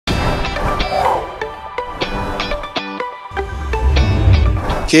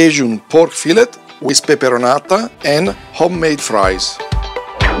Cajun pork fillet with peperonata and homemade fries.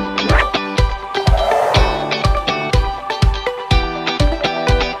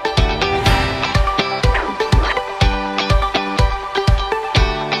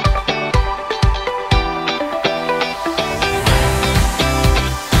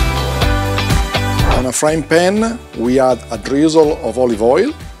 On a frying pan, we add a drizzle of olive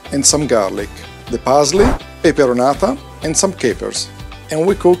oil and some garlic, the parsley, peperonata and some capers, and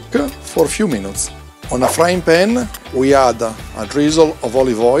we cook for a few minutes. On a frying pan, we add a drizzle of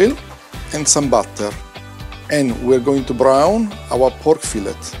olive oil and some butter, and we're going to brown our pork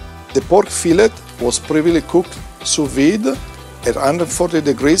fillet. The pork fillet was previously cooked sous vide at 140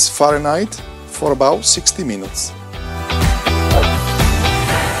 degrees Fahrenheit for about 60 minutes.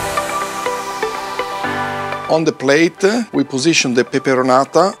 On the plate, we position the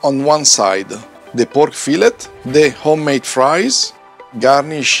peperonata on one side, the pork fillet, the homemade fries,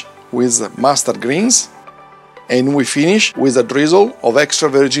 garnish with mustard greens, and we finish with a drizzle of extra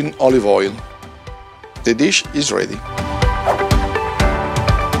virgin olive oil. The dish is ready.